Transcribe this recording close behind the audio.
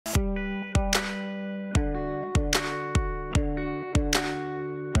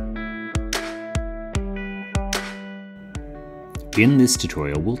In this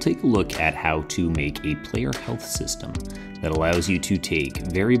tutorial, we'll take a look at how to make a player health system that allows you to take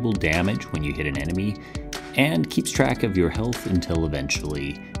variable damage when you hit an enemy and keeps track of your health until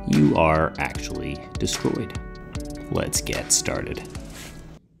eventually you are actually destroyed. Let's get started.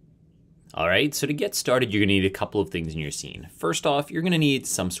 Alright, so to get started, you're going to need a couple of things in your scene. First off, you're going to need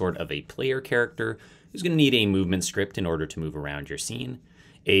some sort of a player character who's going to need a movement script in order to move around your scene.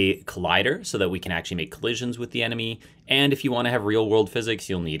 A collider, so that we can actually make collisions with the enemy, and if you want to have real world physics,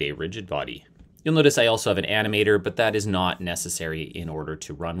 you'll need a rigid body. You'll notice I also have an animator, but that is not necessary in order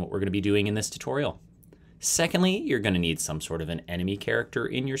to run what we're going to be doing in this tutorial. Secondly, you're going to need some sort of an enemy character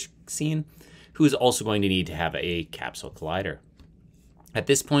in your scene, who is also going to need to have a capsule collider. At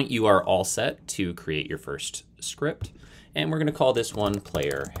this point, you are all set to create your first script, and we're going to call this one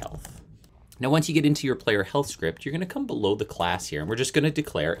player health. Now, once you get into your player health script, you're going to come below the class here, and we're just going to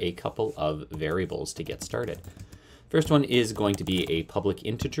declare a couple of variables to get started. First one is going to be a public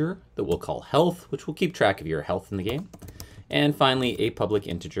integer that we'll call health, which will keep track of your health in the game. And finally, a public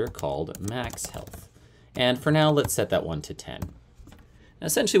integer called max health. And for now, let's set that one to 10. Now,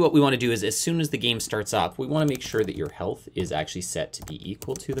 essentially what we want to do is as soon as the game starts up, we want to make sure that your health is actually set to be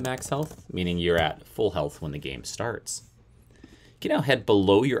equal to the max health, meaning you're at full health when the game starts. You can now head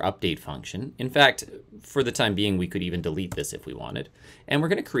below your update function. In fact, for the time being, we could even delete this if we wanted. And we're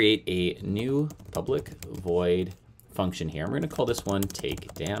going to create a new public void function here. And we're going to call this one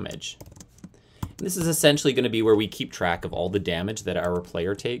take damage. And this is essentially going to be where we keep track of all the damage that our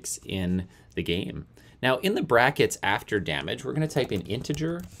player takes in the game. Now, in the brackets after damage, we're going to type in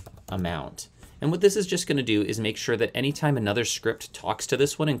integer amount. And what this is just going to do is make sure that anytime another script talks to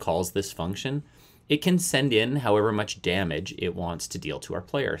this one and calls this function, it can send in however much damage it wants to deal to our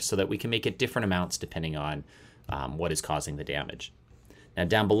player so that we can make it different amounts depending on what is causing the damage. Now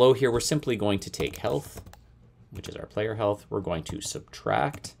down below here, we're simply going to take health, which is our player health. We're going to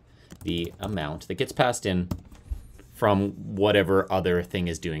subtract the amount that gets passed in from whatever other thing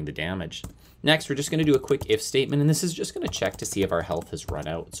is doing the damage. Next, we're just going to do a quick if statement, and this is just going to check to see if our health has run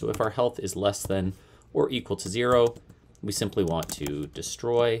out. So if our health is less than or equal to 0, we simply want to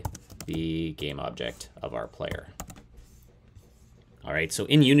destroy the game object of our player. All right, so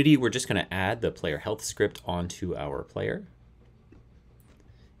in Unity, we're just going to add the player health script onto our player.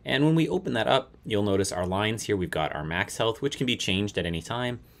 And when we open that up, you'll notice our lines here. We've got our max health, which can be changed at any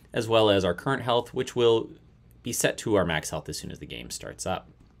time, as well as our current health, which will be set to our max health as soon as the game starts up.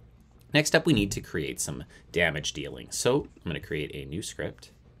 Next up, we need to create some damage dealing. So I'm going to create a new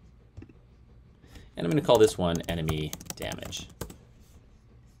script, and I'm going to call this one enemy damage.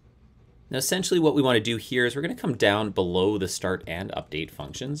 Now, essentially what we want to do here is we're going to come down below the start and update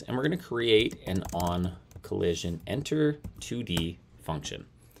functions, and we're going to create an on collision enter 2D function.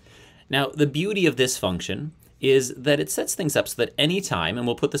 Now, the beauty of this function is that it sets things up so that anytime, and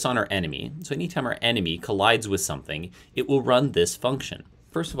we'll put this on our enemy, so anytime our enemy collides with something, it will run this function.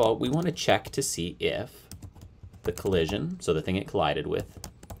 First of all, we want to check to see if the collision, so the thing it collided with,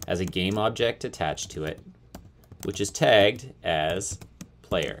 has a game object attached to it, which is tagged as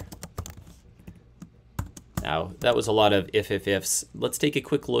player. Now, that was a lot of ifs. Let's take a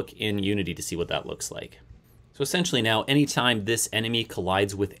quick look in Unity to see what that looks like. So essentially now, anytime this enemy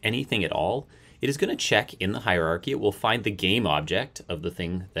collides with anything at all, it is going to check in the hierarchy. It will find the game object of the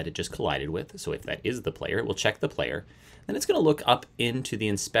thing that it just collided with. So if that is the player, it will check the player. Then it's going to look up into the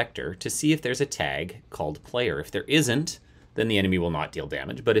inspector to see if there's a tag called player. If there isn't, then the enemy will not deal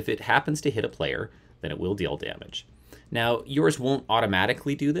damage. But if it happens to hit a player, then it will deal damage. Now, yours won't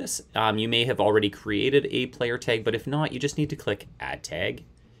automatically do this. You may have already created a player tag, but if not, you just need to click Add Tag,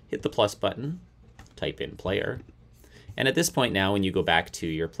 hit the plus button, type in player. And at this point now, when you go back to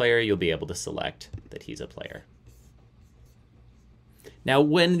your player, you'll be able to select that he's a player. Now,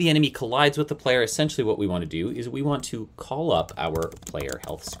 when the enemy collides with the player, essentially what we want to do is we want to call up our player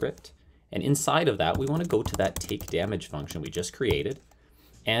health script. And inside of that, we want to go to that take damage function we just created.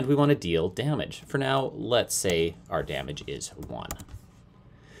 And we want to deal damage. For now, let's say our damage is 1.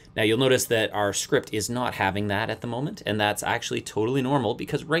 Now you'll notice that our script is not having that at the moment, and that's actually totally normal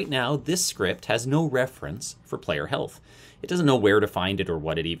because right now this script has no reference for player health. It doesn't know where to find it or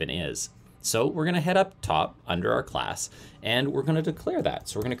what it even is. So we're going to head up top under our class, and we're going to declare that.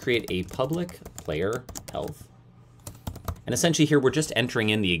 So we're going to create a public player health. And essentially here we're just entering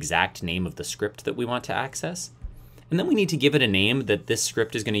in the exact name of the script that we want to access. And then we need to give it a name that this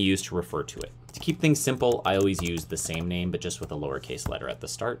script is going to use to refer to it. To keep things simple, I always use the same name, but just with a lowercase letter at the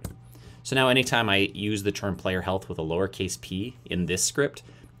start. So now anytime I use the term player health with a lowercase p in this script,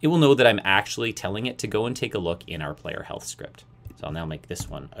 it will know that I'm actually telling it to go and take a look in our player health script. So I'll now make this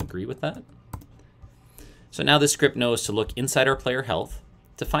one agree with that. So now this script knows to look inside our player health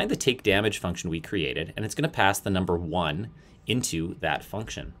to find the take damage function we created, and it's going to pass the number 1 into that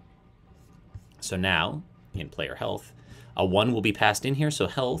function. So now, in player health, a 1 will be passed in here, so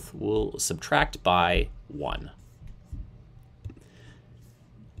health will subtract by 1.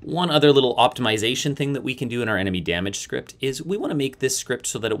 One other little optimization thing that we can do in our enemy damage script is we want to make this script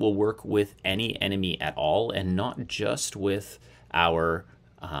so that it will work with any enemy at all and not just with our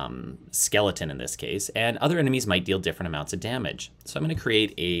skeleton in this case. And other enemies might deal different amounts of damage. So I'm going to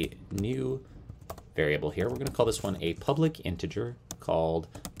create a new variable here. We're going to call this one a public integer called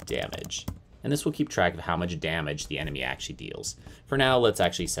damage. And this will keep track of how much damage the enemy actually deals. For now, let's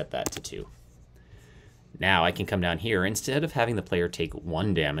actually set that to 2. Now I can come down here, instead of having the player take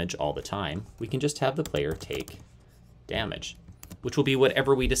 1 damage all the time, we can just have the player take damage, which will be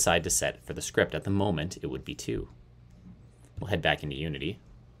whatever we decide to set for the script. At the moment, it would be 2. We'll head back into Unity.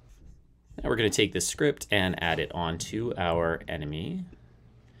 Now we're going to take this script and add it onto our enemy.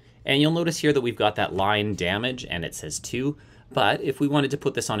 And you'll notice here that we've got that line damage and it says 2. But if we wanted to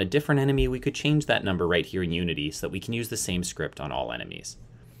put this on a different enemy, we could change that number right here in Unity so that we can use the same script on all enemies.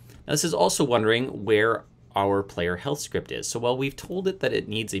 Now this is also wondering where our player health script is. So while we've told it that it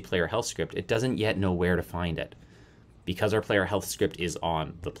needs a player health script, it doesn't yet know where to find it. Because our player health script is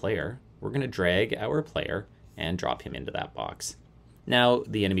on the player, we're going to drag our player and drop him into that box. Now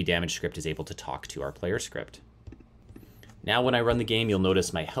the enemy damage script is able to talk to our player script. Now when I run the game, you'll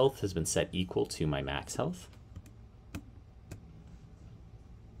notice my health has been set equal to my max health.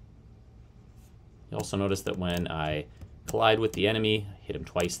 You'll also notice that when I collide with the enemy, hit him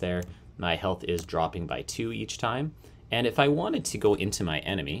twice there, my health is dropping by 2 each time. And if I wanted to go into my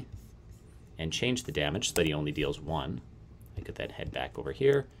enemy and change the damage so that he only deals 1, I could then head back over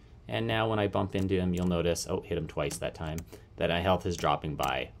here. And now when I bump into him, you'll notice, oh, hit him twice that time, that my health is dropping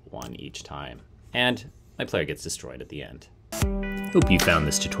by 1 each time. And my player gets destroyed at the end. Hope you found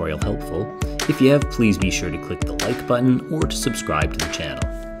this tutorial helpful. If you have, please be sure to click the like button or to subscribe to the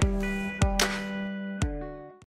channel.